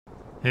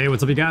Hey,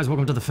 what's up, you guys?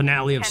 Welcome to the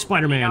finale of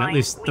Spider-Man, at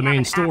least the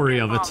main story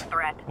of it.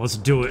 Let's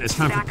do it. It's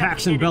time for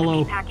Pax and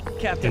Bello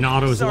in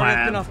Otto's sorry, lab.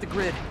 I've been off the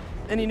grid.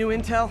 Any new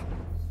intel?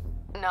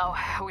 No,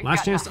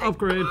 Last chance to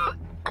upgrade.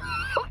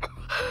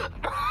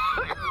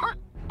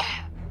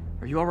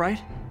 Are you alright?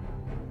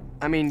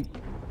 I mean...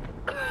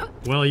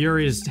 Well,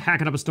 Yuri's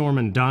hacking up a storm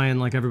and dying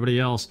like everybody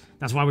else.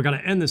 That's why we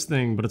gotta end this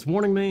thing, but it's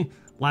warning me.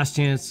 Last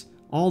chance.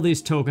 All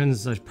these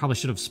tokens I probably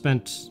should have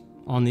spent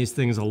on these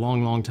things a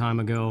long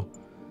time ago.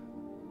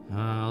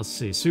 Let's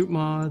see. Suit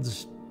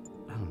mods.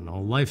 I don't know.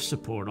 Life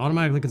support.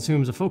 Automatically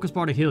consumes a focus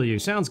bar to heal you.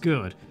 Sounds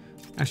good.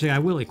 Actually, I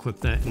will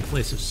equip that in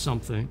place of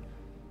something.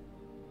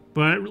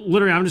 But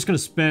literally, I'm just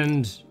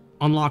gonna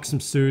unlock some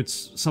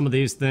suits, some of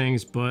these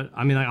things, but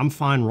I mean, I'm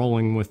fine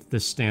rolling with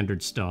this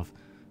standard stuff.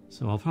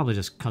 So I'll probably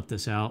just cut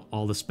this out,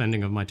 all the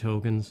spending of my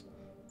tokens.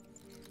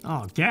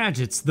 Oh,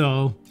 gadgets,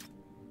 though.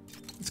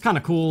 It's kind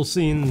of cool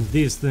seeing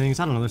these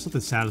things. I don't know, there's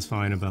something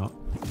satisfying about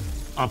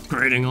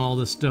upgrading all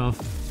this stuff.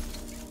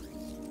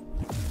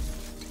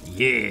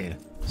 Yeah.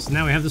 So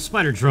now we have the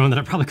spider drone that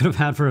I probably could have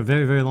had for a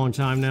very long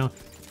time now.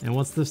 And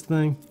what's this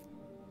thing?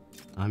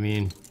 I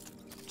mean,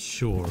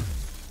 sure.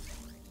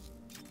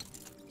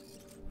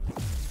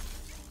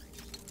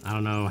 I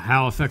don't know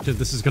how effective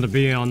this is going to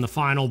be on the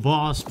final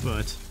boss,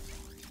 but...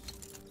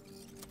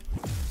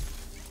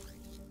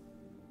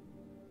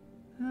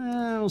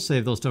 we'll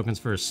save those tokens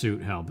for a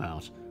suit, how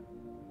about?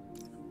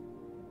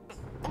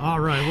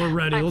 Alright, we're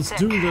ready. Let's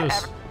do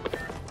this.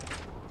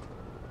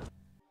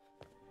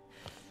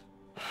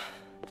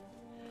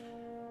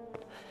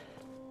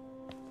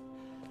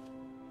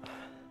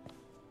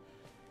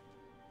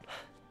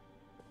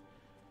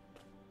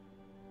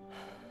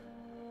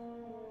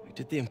 We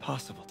did the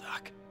impossible,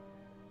 Doc.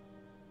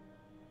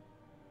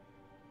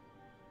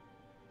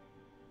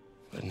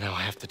 But now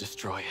I have to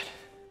destroy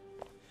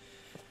it.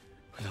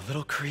 With a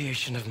little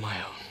creation of my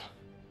own.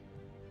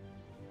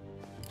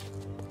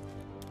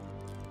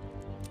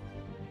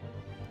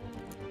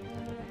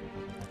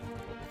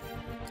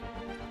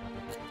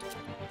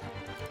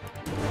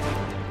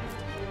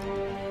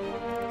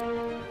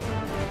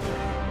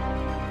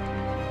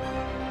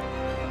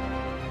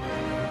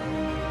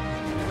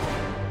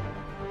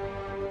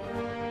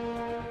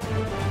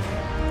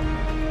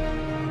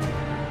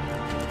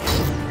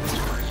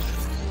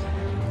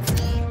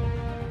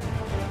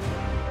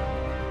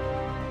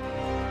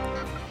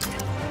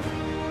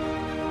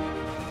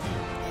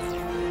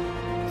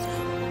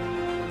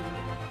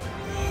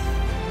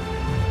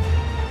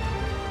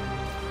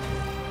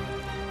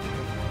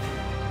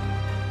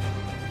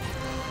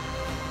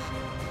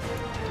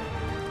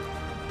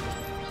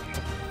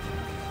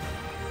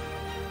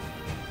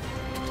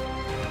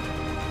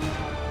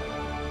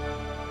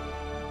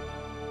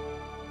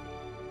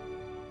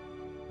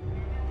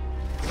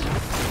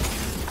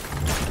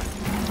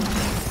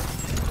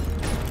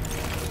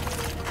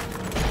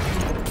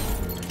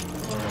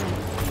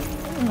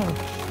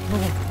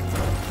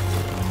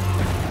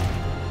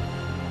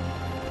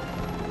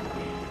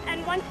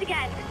 And once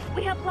again,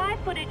 we have live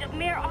footage of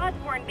Mayor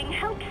Osborn being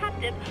held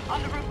captive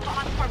on the roof of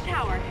Osborn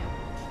Tower.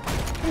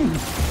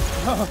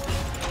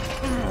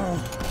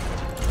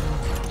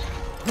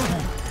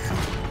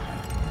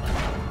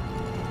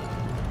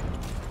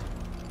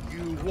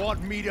 You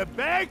want me to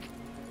beg?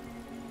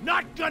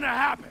 Not gonna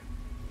happen!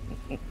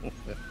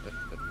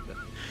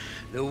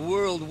 The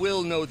world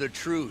will know the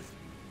truth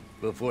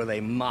before they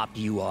mop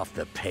you off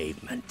the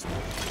pavement.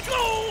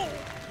 Go!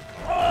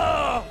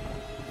 Oh!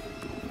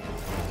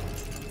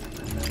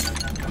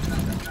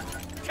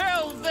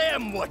 Tell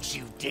them what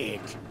you did.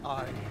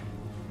 I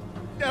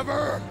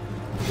never...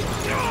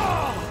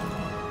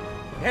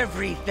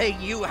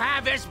 Everything you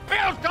have is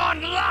built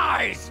on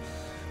lies!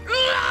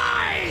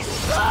 Lies!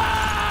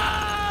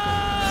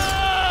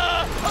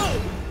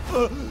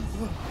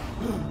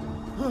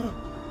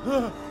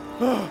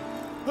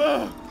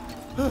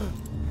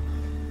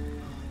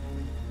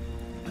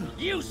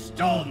 You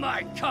stole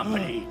my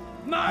company,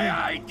 my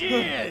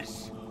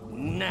ideas!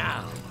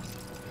 Now,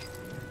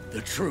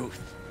 the truth.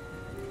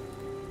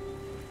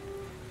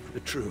 The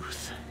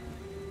truth.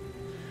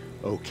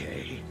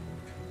 Okay.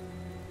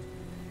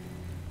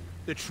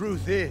 The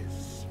truth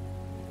is,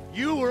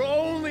 you were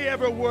only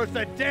ever worth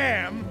a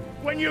damn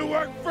when you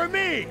worked for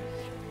me!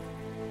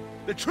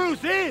 The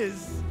truth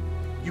is,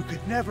 you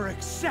could never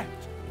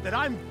accept that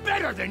I'm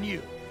better than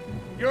you!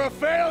 You're a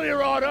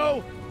failure,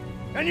 Otto!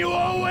 And you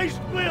always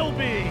will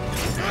be!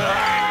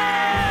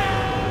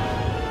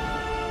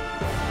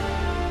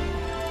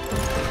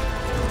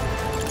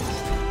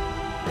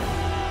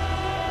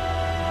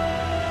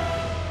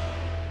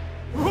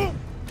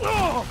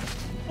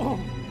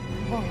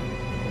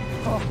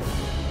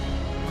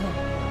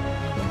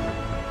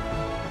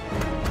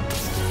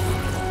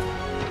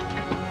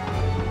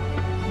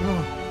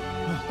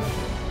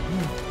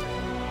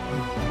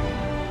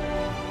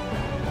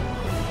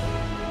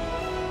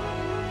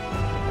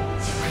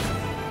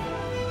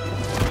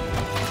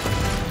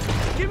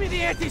 Give me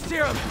the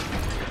anti-serum!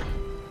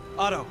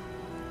 Otto,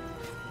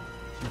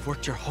 you've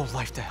worked your whole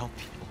life to help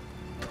people.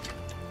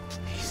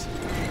 Please.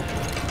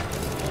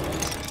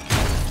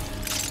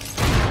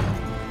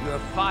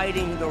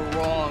 fighting the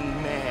wrong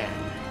man.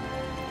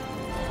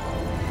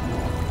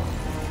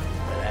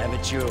 But have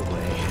it your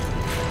way.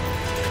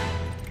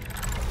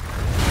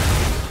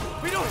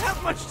 We don't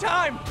have much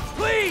time!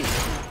 Please!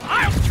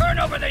 I'll turn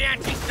over the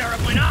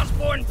anti-serum when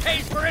Osborn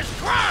pays for his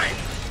crime!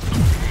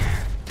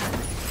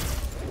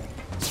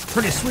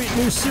 Pretty sweet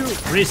new suit.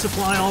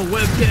 Resupply all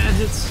web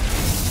gadgets.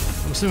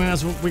 I'm assuming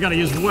that's what we gotta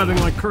use webbing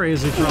like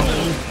crazy,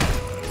 probably.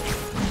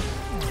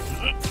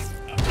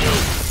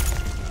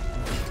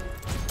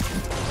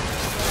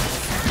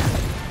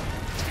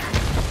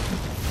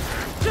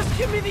 Just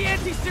give me the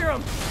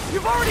anti-serum!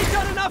 You've already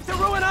done enough to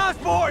ruin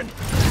Osborn!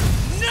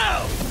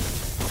 No!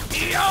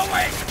 He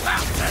always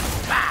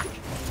bounces back!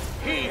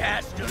 He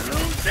has to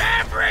lose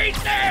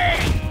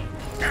everything!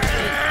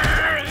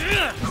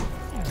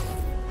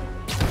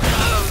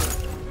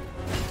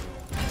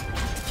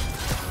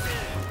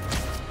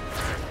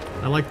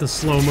 I like the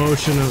slow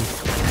motion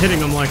of hitting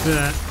him like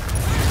that.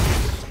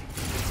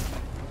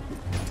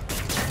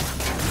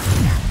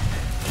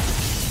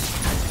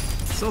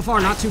 So far,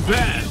 not too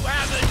bad. You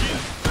have a new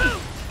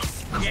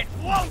suit! It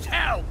won't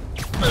help!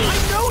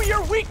 I know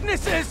your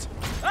weaknesses!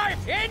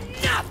 I've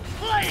enough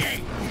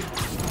playing!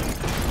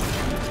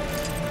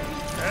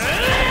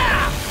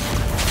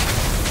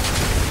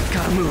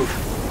 Gotta move.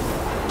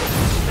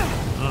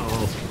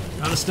 Uh-oh.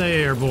 Gotta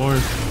stay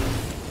airborne.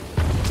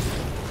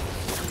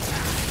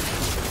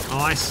 Oh,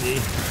 I see.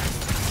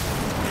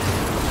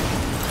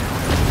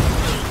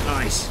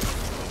 Nice.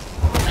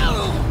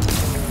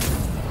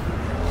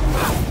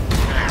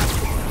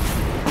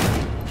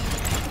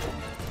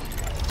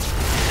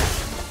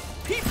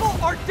 People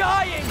are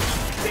dying!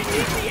 They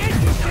need the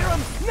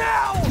anti-serum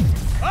now!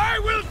 I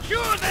will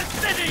cure the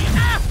city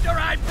after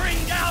I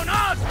bring down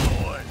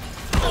Osborn!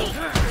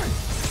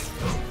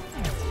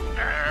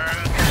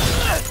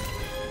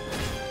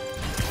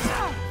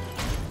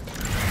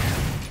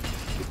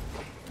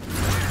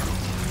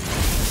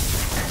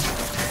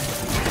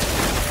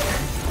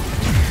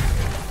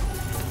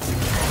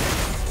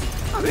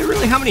 I mean,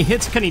 really, how many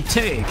hits can he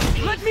take?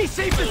 Let me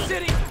save the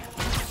city!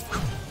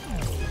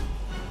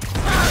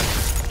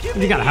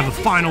 You gotta have a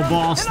final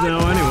boss, though,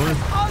 anyway.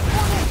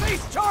 Osborn will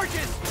face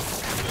charges!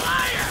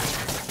 Liar!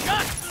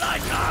 Just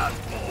like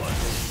Osborn!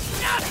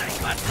 Nothing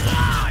but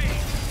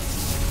lies!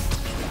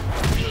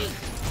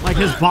 Like,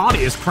 his body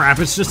is crap,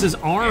 it's just his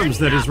arms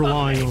that he's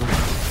relying on.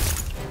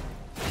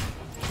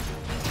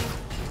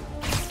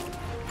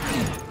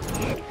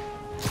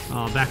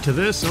 Oh, back to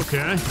this?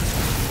 Okay.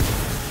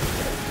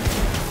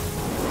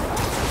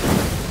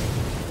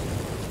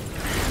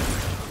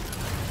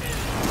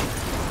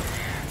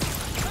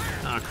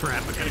 Oh,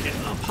 crap, I gotta get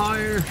up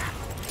higher.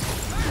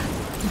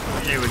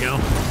 There we go.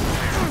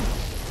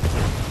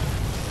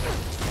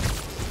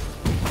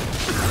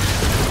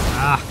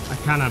 Ah, I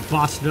kinda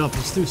botched it up,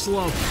 it's too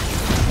slow.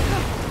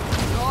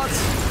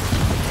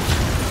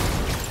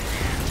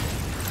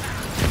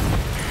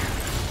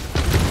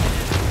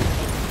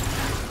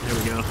 There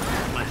we go.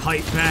 My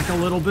height back a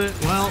little bit,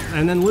 well,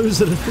 and then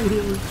lose it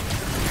immediately.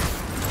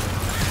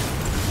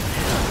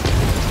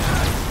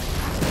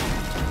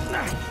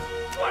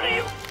 What are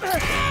you...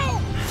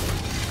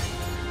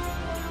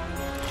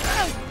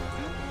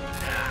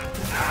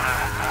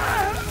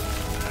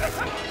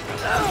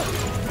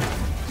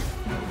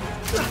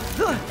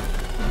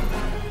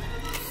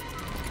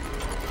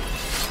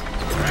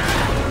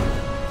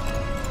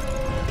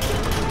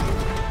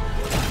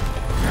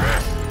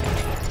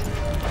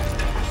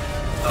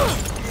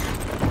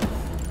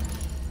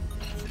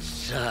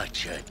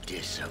 Such a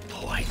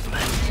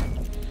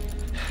disappointment.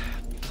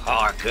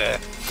 Parker.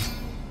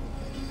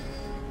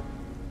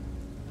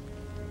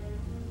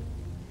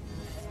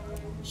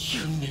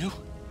 You knew?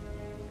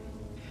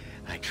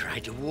 I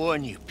tried to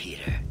warn you,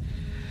 Peter,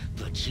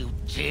 but you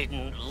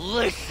didn't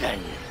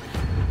listen.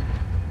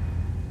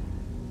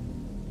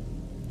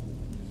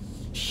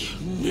 You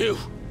knew.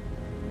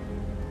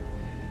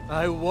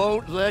 I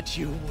won't let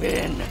you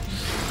win.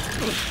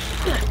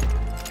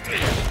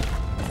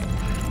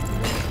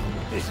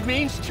 This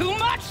means too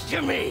much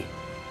to me!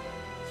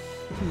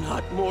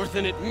 Not more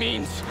than it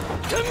means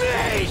to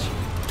me!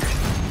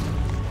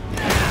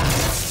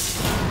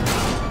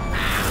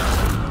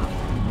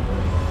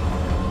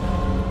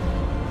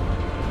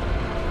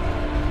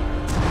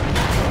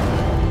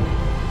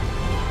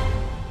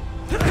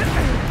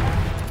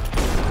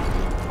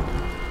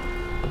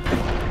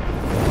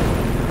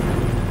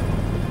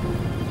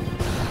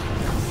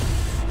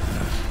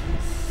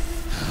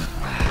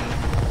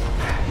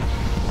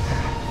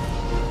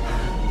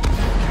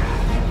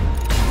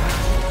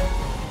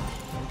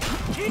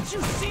 Can't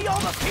you see all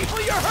the people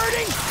you're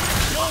hurting?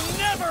 You'll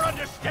never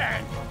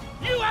understand!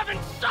 You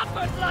haven't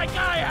suffered like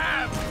I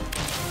have!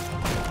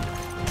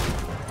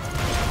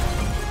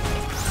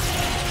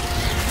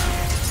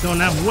 Don't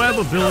have web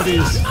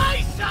abilities. On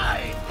my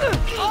side!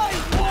 I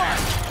won!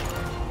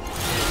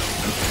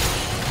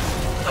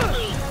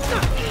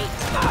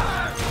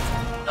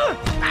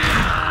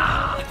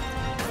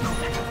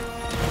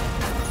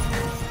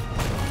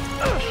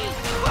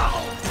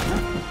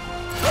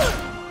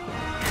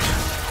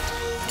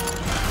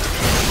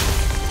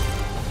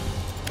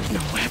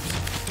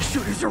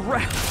 He's a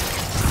rat!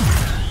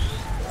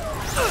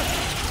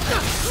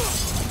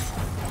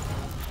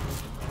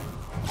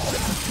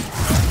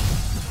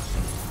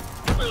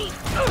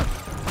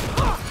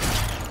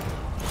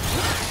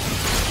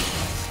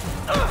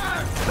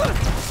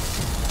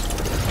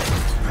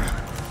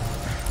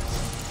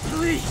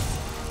 Please,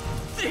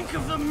 think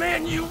of the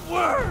man you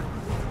were!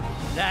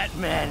 That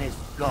man is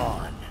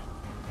gone.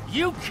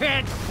 You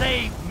can't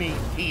save me,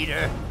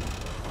 Peter.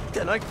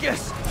 Then I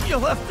guess you'll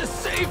have to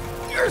save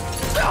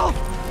yourself!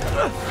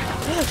 You're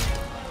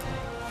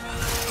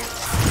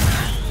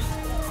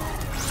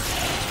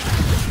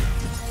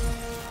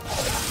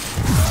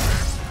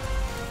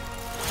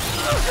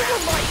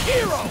my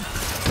hero!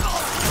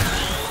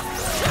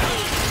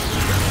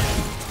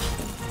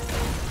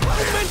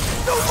 You meant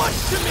so much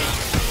to me!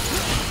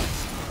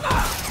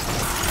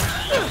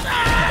 I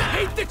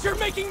hate that you're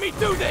making me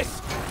do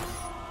this!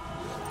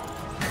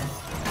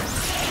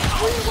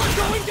 We were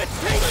going to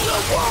change the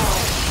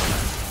world!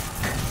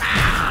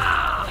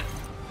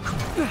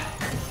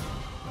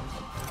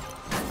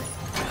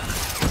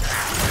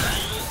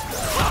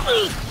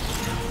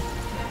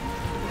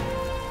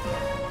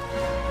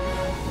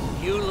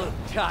 You look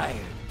tired,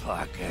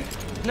 Parker.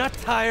 Not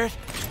tired.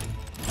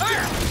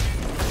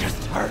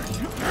 Just hurt.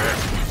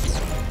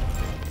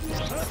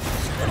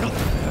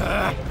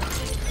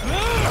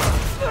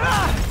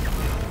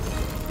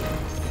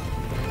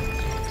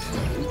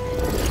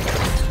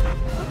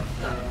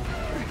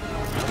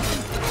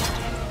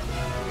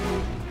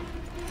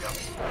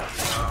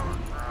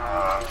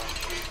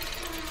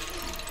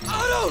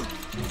 Otto!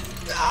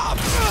 Stop!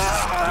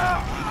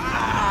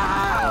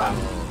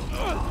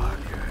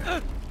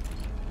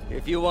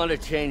 If you want to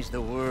change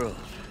the world,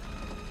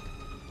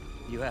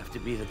 you have to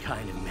be the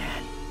kind of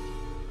man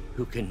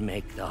who can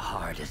make the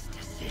hardest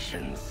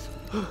decisions.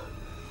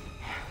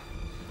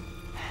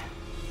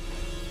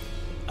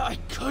 I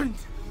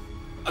couldn't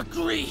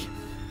agree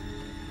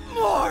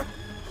more!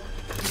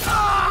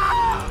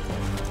 No!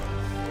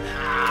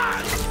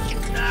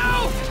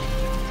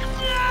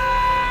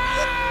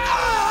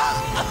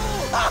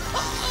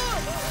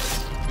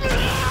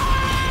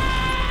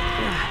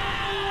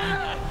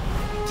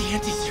 The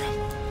anti-serum.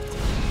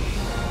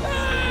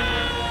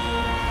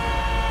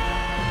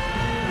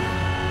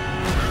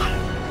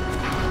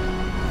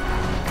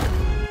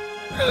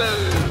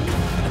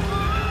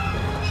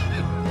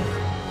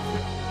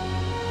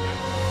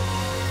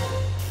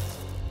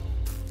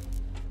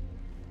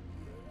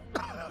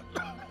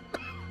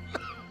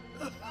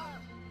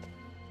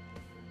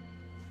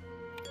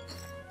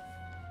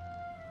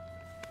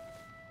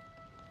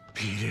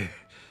 Peter,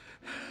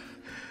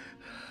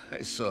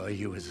 I saw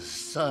you as a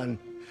son.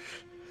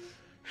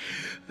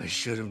 I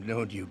should have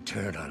known you'd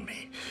turn on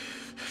me,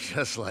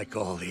 just like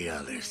all the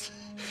others.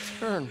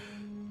 Turn.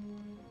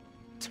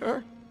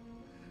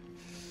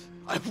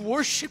 I've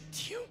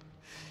worshipped you.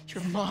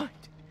 Your mind,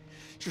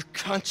 your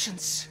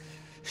conscience,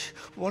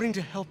 wanting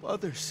to help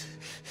others.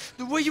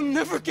 The way you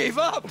never gave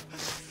up.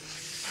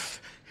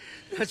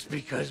 That's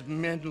because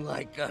men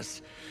like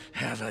us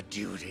have a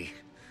duty,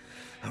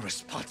 a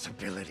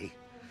responsibility,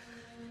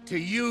 to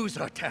use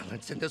our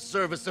talents in the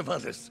service of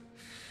others.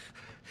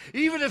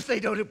 Even if they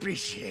don't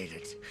appreciate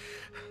it,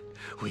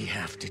 we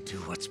have to do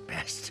what's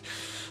best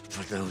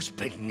for those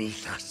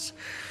beneath us,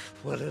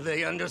 whether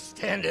they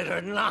understand it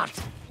or not.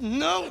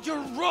 No,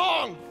 you're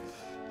wrong!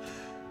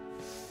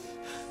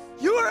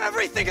 You are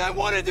everything I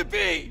wanted to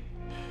be!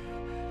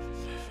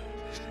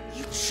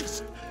 You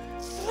just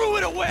threw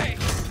it away!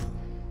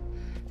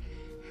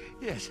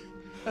 Yes,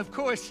 of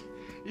course.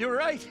 You're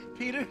right,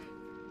 Peter.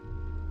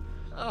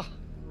 Oh,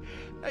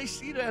 I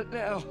see that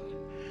now.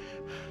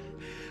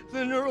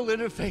 The neural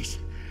interface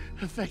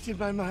affected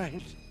my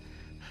mind.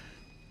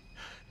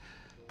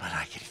 But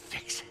I can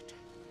fix it.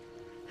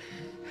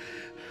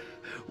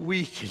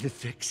 We can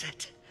fix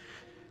it.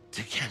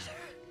 Together.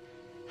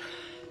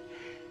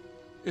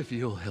 If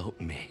you'll help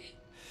me.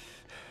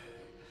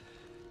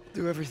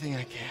 Do everything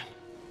I can.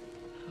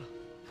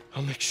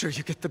 I'll make sure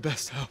you get the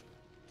best help.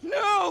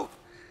 No!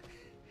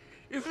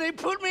 If they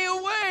put me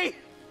away,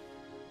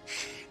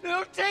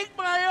 they'll take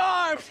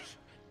my arms.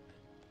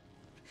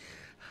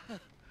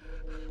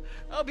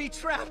 I'll be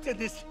trapped in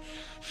this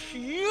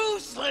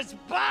useless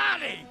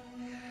body.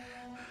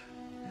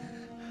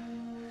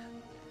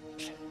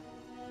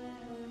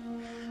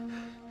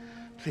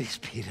 Please,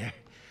 Peter.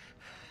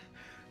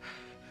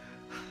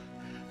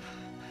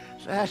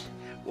 That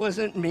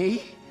wasn't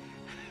me.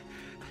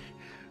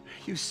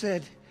 You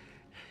said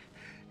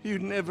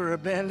you'd never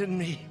abandon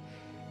me.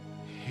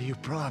 You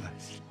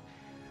promised.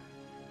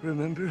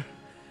 Remember?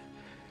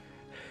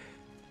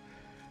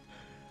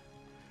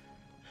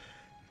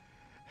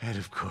 And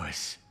of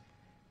course,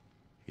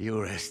 you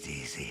rest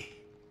easy,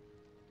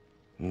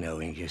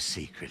 knowing your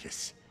secret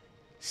is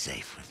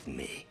safe with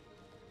me.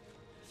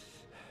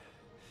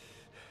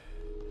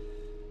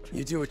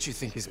 You do what you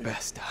think is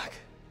best, Doc.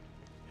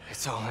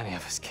 It's all any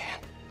of us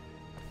can.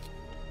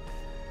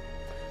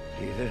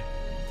 Peter?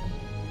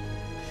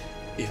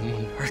 Even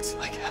when it hurts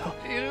like hell.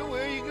 Peter,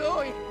 where are you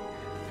going?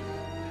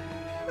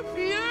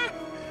 Peter?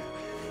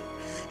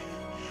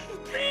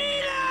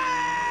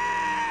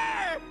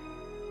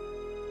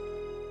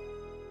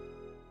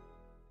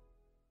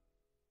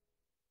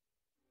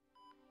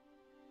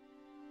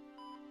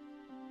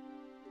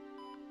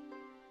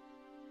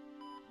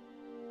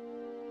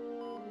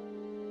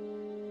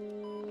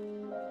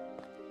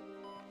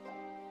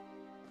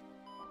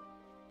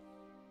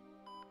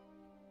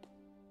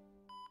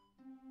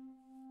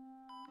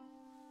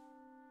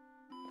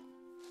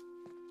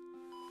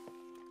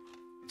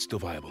 It's still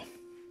viable.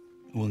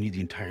 We'll need the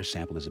entire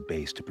sample as a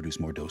base to produce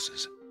more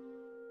doses.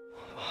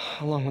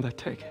 How long will that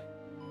take?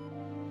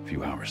 A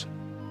few hours.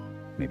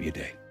 Maybe a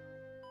day.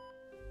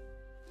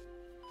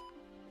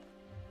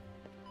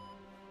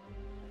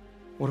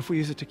 What if we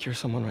use it to cure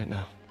someone right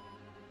now?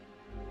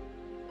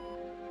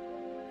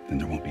 Then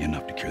there won't be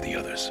enough to cure the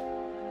others.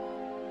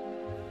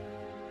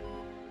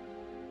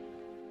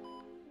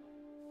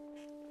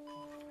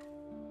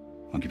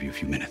 I'll give you a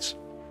few minutes.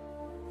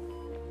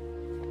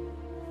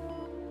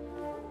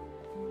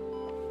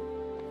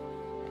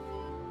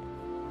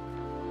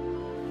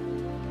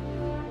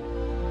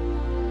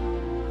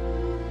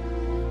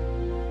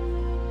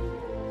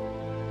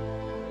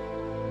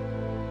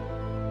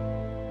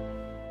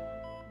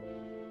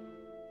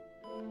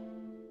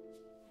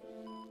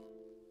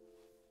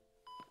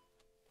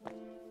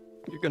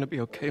 You're gonna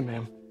be okay,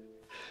 ma'am.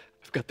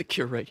 I've got the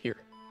cure right here.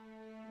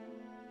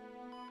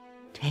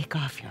 Take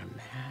off your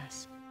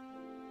mask.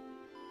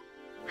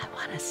 I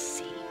want to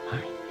see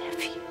my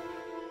nephew.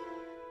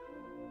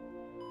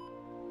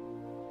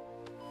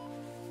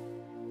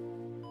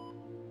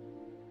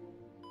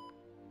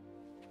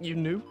 You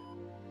knew?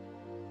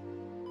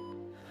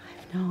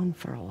 I've known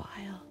for a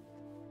while.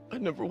 I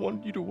never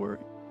wanted you to worry.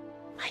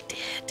 I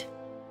did.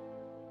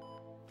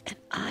 And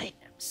I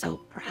am so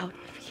proud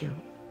of you.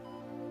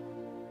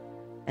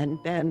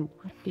 And Ben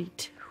would be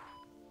too.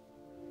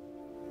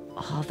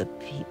 All the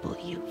people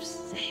you've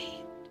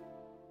saved.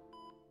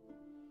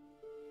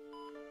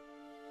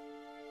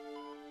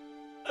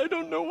 I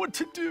don't know what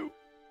to do.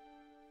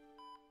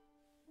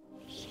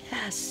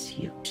 Yes,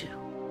 you do.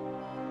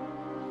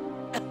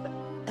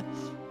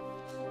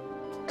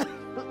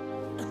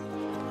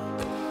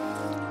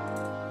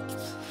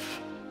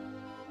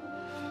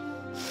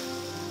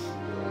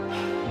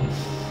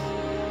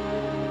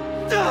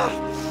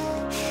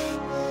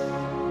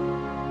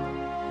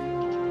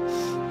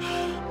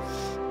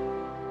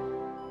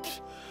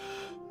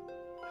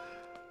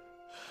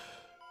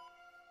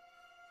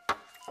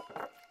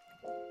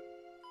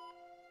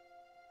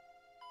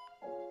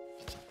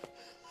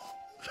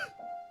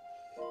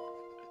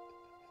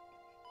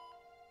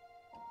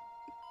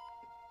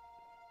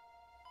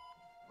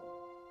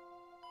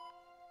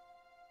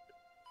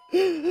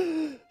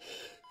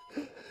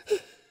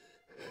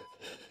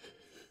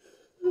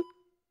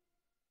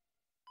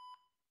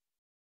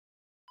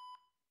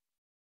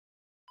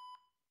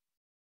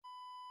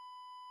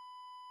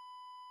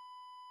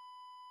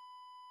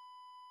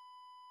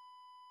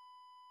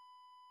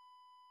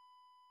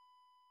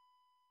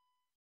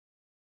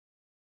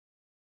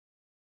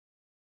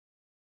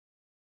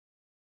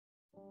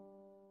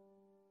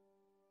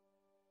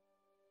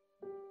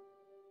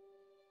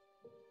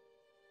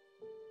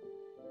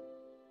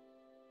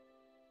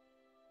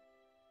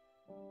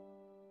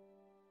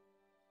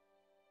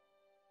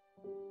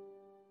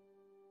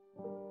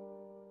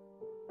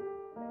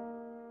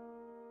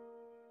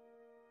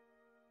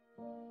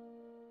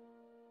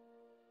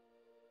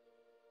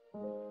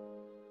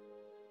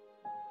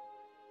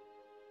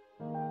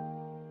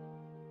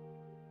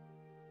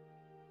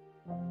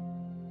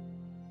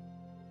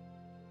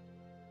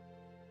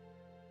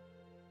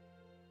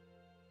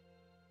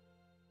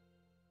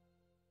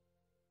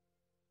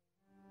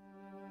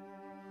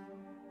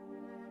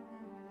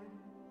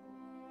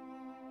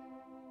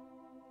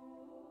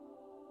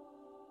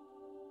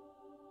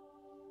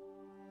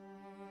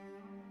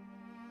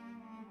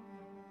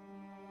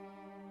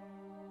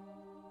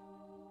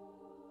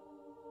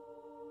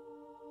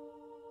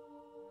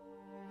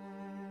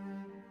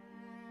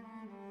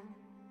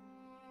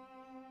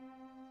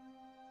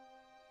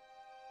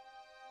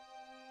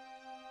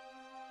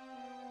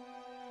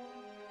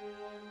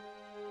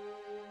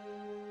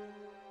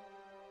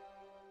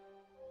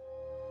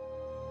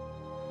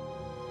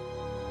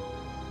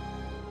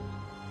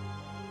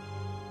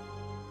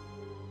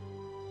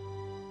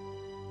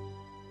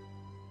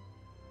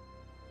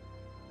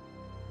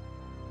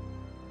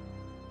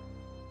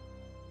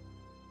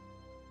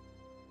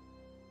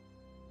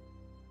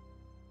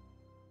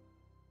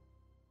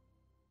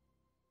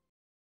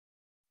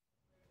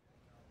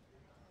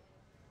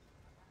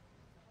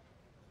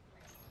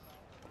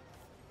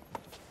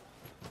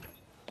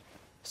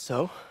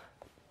 So?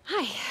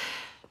 Hi,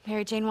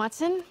 Mary Jane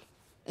Watson,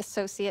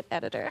 associate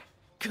editor.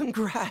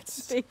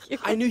 Congrats! Thank you.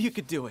 I knew you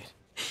could do it.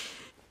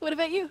 What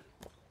about you?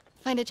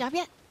 Find a job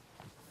yet?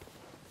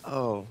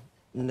 Oh,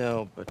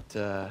 no, but,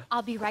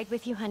 I'll be right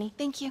with you, honey.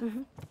 Thank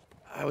you.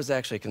 I was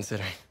actually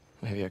considering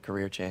maybe a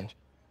career change.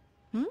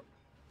 Hmm?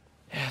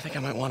 Yeah, I think I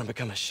might want to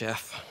become a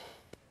chef.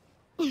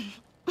 I'm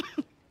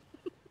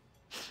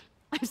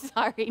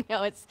sorry,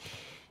 no, it's...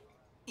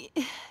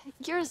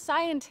 You're a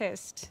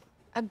scientist.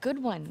 A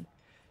good one.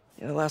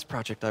 Yeah, the last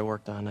project I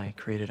worked on, I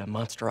created a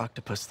monster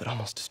octopus that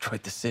almost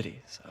destroyed the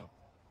city, so...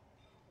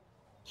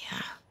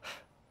 Yeah.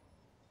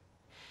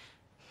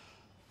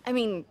 I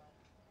mean,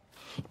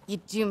 you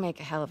do make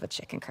a hell of a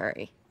chicken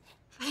curry.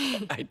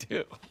 I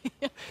do.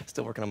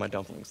 Still working on my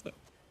dumplings, though.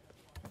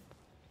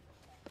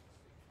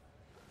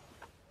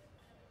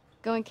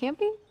 Going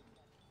camping?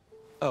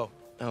 Oh,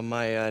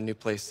 My new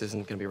place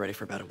isn't gonna be ready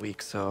for about a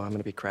week, so I'm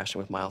gonna be crashing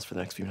with Miles for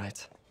the next few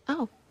nights.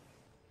 Oh.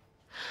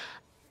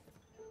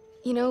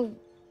 You know,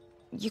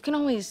 you can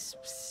always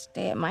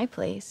stay at my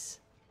place.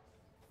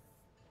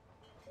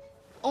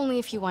 Only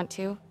if you want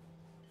to.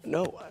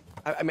 No,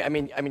 I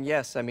mean,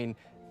 yes. I mean,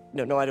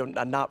 no, I don't.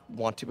 I not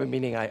want to, but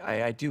meaning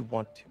I do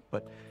want to,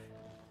 but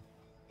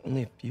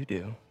only if you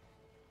do.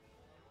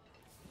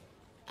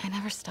 I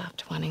never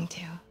stopped wanting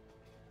to.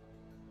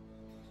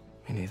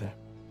 Me neither.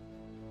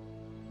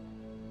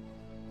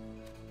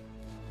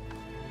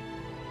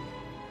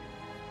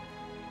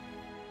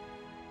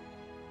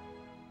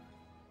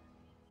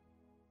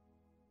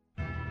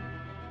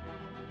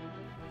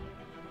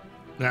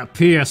 That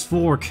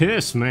PS4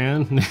 kiss,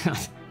 man.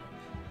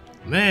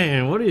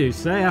 Man, what do you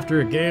say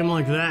after a game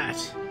like that?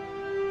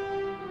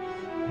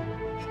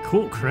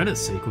 Cool credit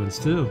sequence,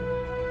 too.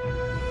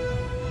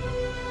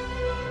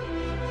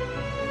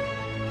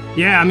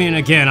 Yeah, I mean,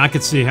 again, I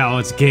could see how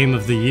it's Game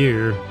of the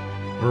Year.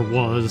 Or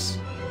was.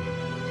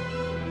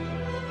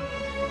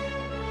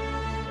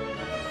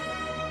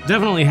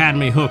 Definitely had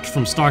me hooked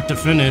from start to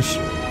finish.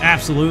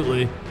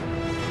 Absolutely.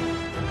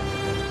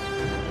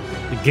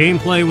 The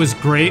gameplay was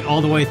great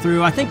all the way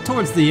through. I think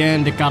towards the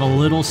end it got a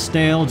little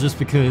stale just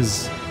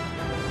because,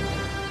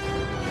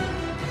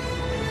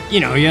 you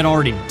know, you had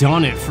already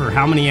done it for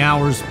how many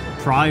hours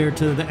prior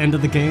to the end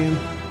of the game?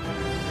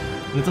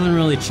 And it doesn't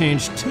really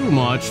change too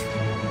much.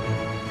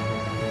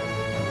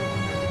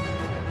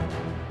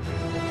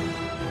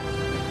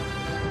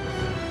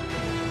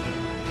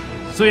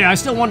 So yeah, I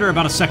still wonder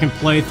about a second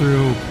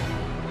playthrough,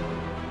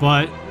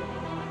 but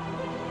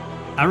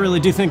I really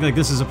do think like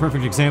this is a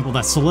perfect example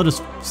that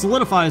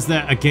solidifies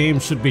that a game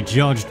should be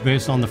judged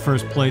based on the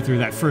first playthrough,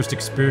 that first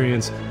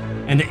experience,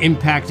 and the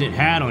impact it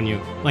had on you.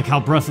 Like how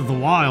Breath of the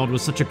Wild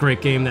was such a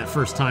great game that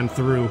first time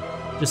through,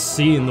 just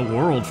seeing the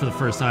world for the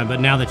first time, but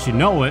now that you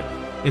know it,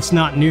 it's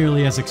not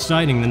nearly as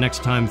exciting the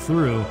next time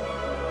through.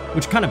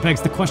 Which kind of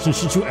begs the question,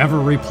 should you ever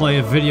replay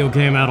a video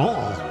game at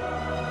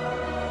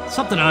all?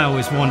 Something I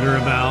always wonder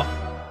about.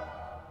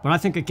 But I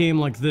think a game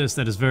like this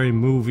that is very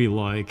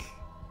movie-like,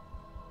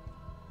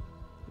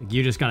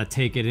 you just gotta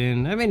take it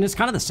in. I mean, it's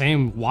kind of the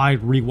same why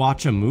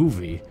rewatch a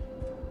movie.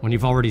 When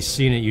you've already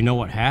seen it, you know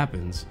what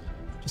happens.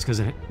 Just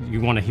because you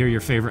want to hear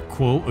your favorite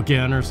quote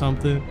again or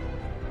something.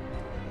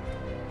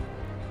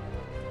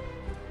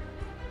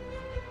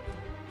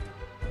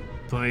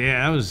 But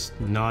yeah, that was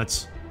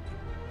nuts.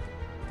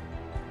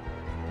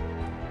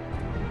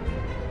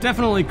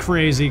 Definitely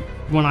crazy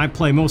when I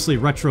play mostly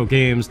retro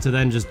games to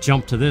then just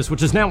jump to this,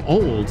 which is now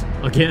old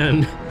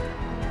again.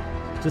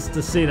 Just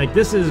to see, like,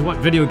 this is what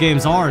video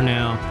games are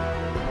now.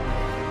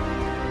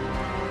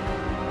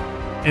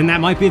 And that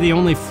might be the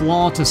only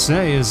flaw to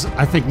say is,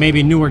 I think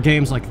maybe newer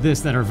games like this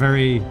that are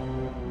very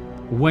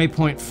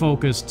waypoint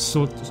focused,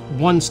 so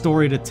one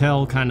story to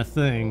tell kind of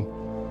thing,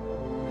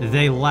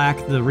 they lack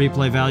the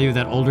replay value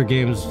that older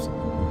games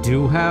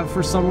do have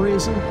for some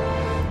reason.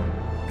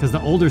 Because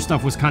the older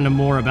stuff was kind of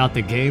more about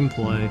the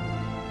gameplay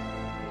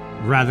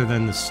rather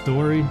than the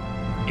story,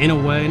 in a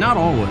way, not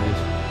always.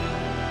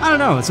 I don't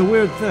know, it's a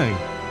weird thing.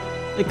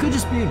 It could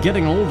just be a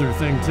getting older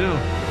thing, too.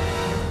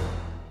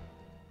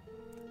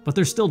 But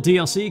there's still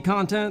DLC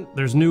content,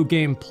 there's New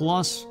Game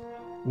Plus,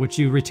 which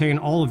you retain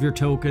all of your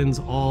tokens,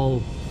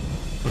 all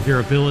of your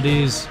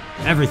abilities,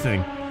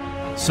 everything.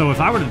 So if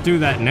I were to do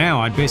that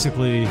now, I'd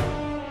basically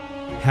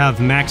have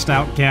maxed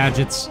out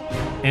gadgets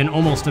and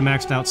almost a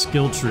maxed out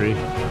skill tree.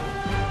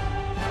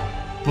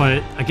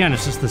 But again,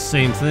 it's just the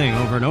same thing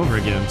over and over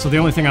again. So the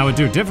only thing I would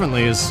do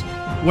differently is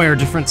wear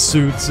different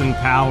suits and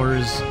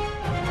powers.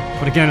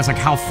 But again, it's like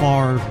how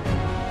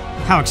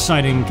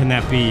exciting can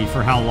that be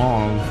for how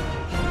long?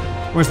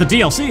 Whereas the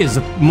DLC is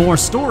more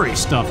story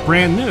stuff,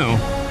 brand new.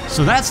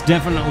 So that's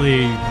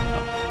definitely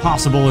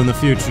possible in the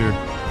future.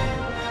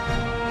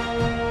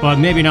 But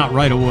maybe not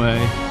right away.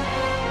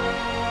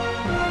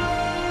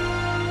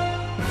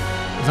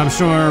 Because I'm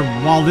sure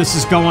while this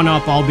is going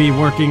up, I'll be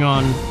working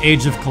on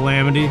Age of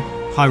Calamity,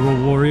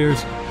 Hyrule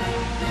Warriors.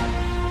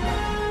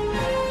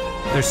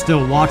 There's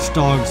still Watch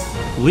Dogs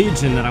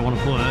Legion that I want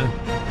to play.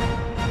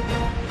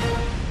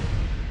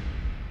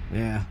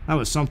 Yeah, that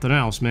was something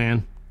else,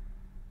 man.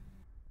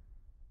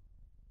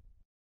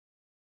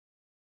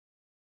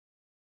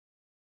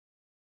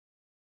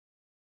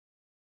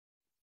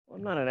 Well,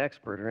 I'm not an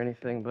expert or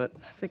anything, but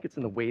I think it's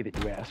in the way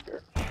that you ask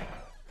her.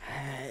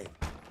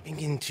 I'm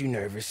getting too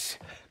nervous.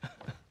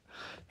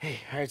 Hey,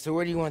 all right, so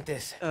where do you want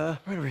this? Right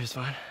over here is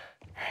fine.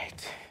 All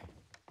right.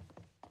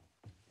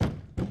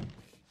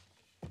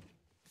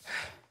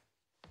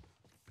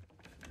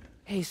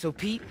 Hey, so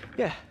Pete?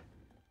 Yeah.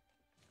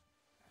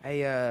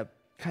 I,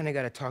 kinda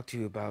gotta talk to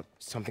you about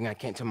something I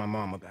can't tell my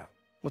mom about.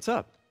 What's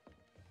up?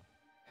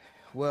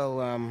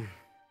 Well,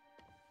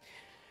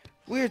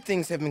 weird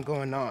things have been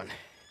going on.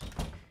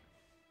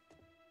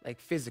 Like,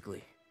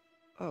 physically.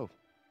 Oh.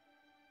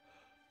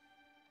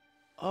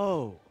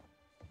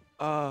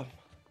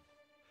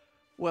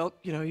 Well,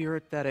 you know, you're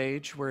at that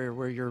age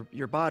where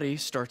your body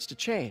starts to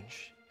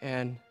change.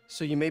 And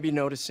so you may be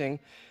noticing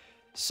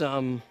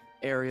some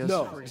areas,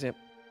 No. for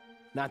example?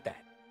 Not that.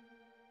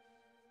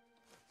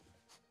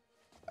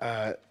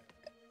 I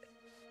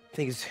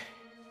think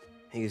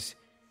it's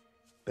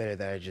better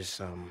that I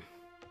just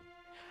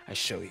I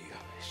show you.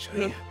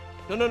 No.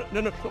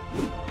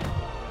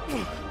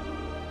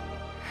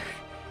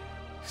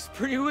 It's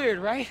pretty weird,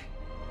 right?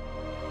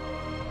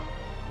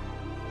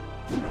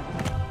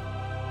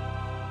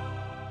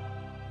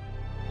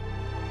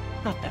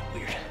 Not that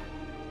weird.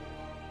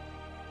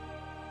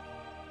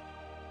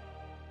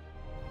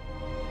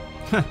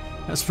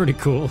 That's pretty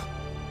cool.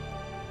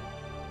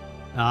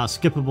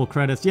 Skippable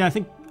credits. Yeah, I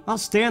think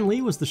Stan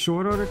Lee was the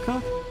short order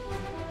cook.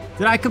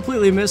 Did I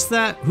completely miss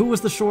that? Who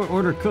was the short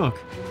order cook?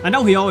 I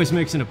know he always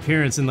makes an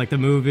appearance in like the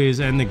movies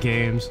and the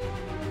games.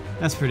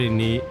 That's pretty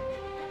neat.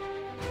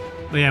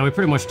 But yeah, we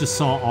pretty much just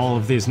saw all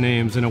of these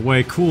names in a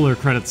way cooler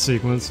credit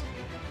sequence.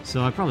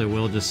 So I probably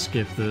will just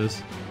skip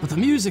this. But the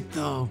music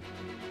though.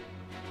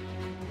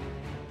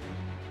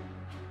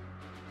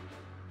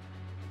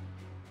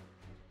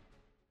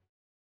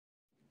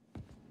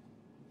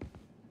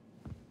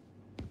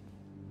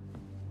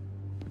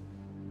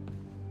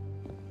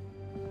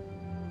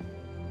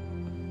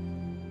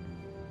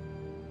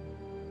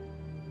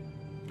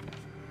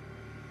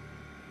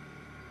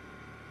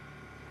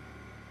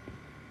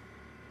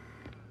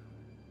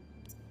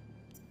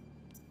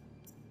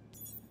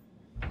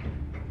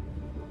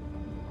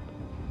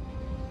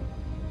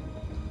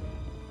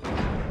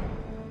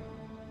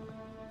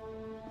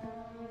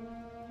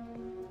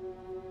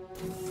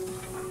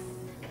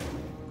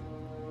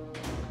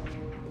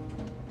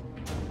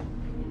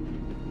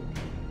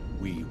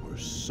 We were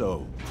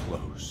so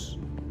close.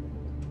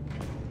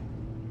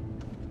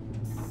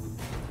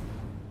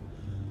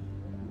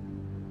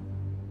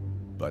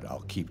 But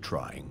I'll keep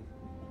trying.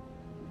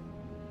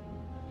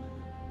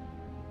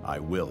 I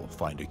will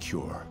find a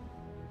cure.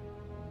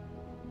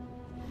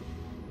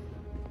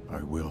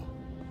 I will.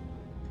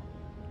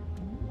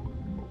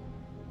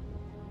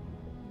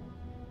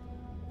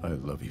 I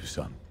love you,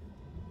 son.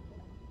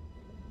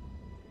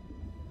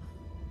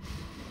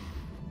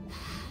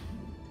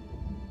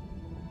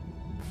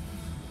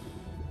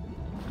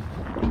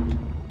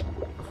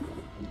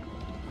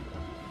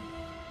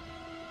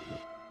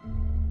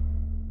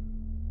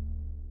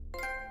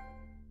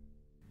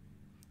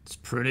 It's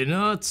pretty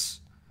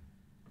nuts.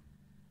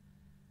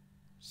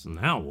 So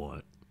now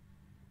what?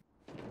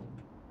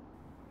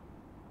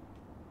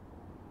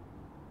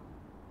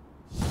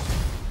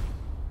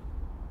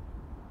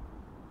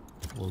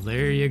 Well,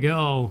 there you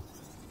go.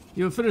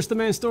 You have finished the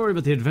main story,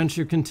 but the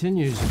adventure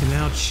continues. You can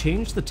now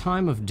change the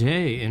time of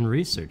day in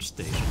research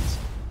stations,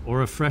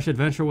 or a fresh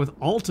adventure with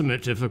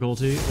ultimate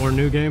difficulty, or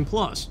New Game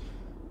Plus.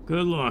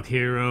 Good luck,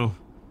 hero.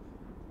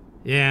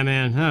 Yeah,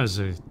 man, that was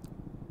a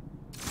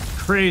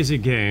crazy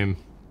game.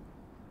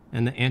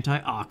 And the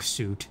anti-ock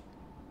suit.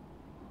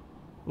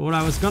 What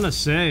I was gonna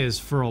say is,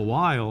 for a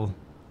while,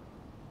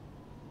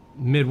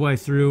 midway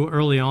through,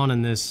 early on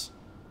in this,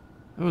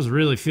 I was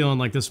really feeling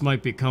like this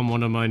might become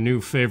one of my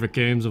new favorite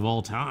games of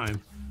all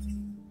time.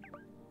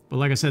 But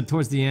like I said,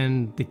 towards the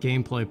end, the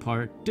gameplay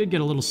part did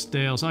get a little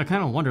stale, so I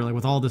kind of wonder, like,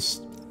 with all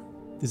these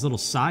little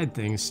side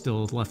things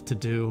still left to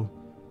do,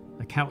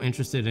 like, how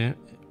interested in...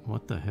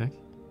 What the heck?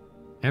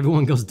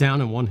 Everyone goes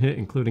down in one hit,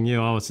 including you.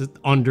 Oh, it's just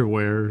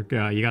underwear.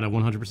 God, you got a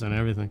 100%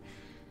 everything.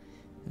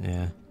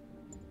 Yeah.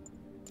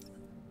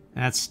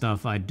 That's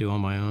stuff I'd do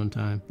on my own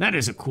time. That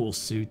is a cool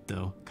suit,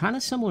 though. Kind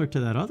of similar to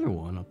that other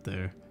one up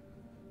there.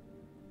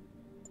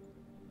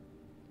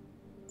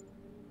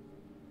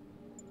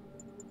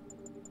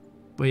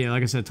 But yeah,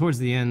 like I said, towards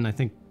the end, I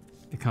think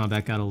the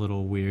combat got a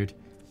little weird.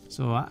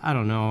 So I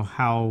don't know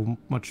how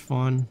much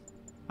fun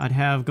I'd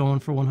have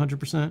going for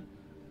 100%.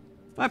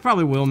 I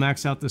probably will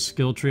max out the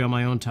skill tree on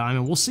my own time,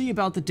 and we'll see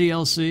about the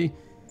DLC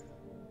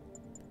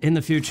in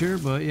the future,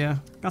 but yeah,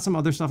 got some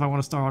other stuff I want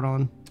to start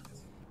on.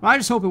 I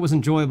just hope it was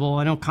enjoyable.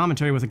 I know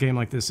commentary with a game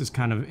like this is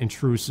kind of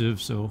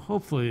intrusive, so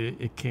hopefully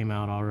it came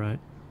out alright.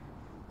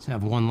 Let's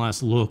have one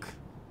last look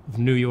of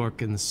New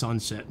York in the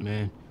sunset,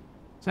 man.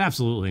 It's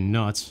absolutely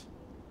nuts.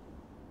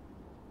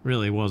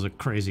 Really was a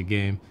crazy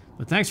game.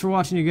 But thanks for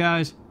watching, you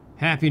guys.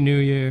 Happy New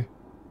Year.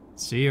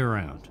 See you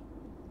around.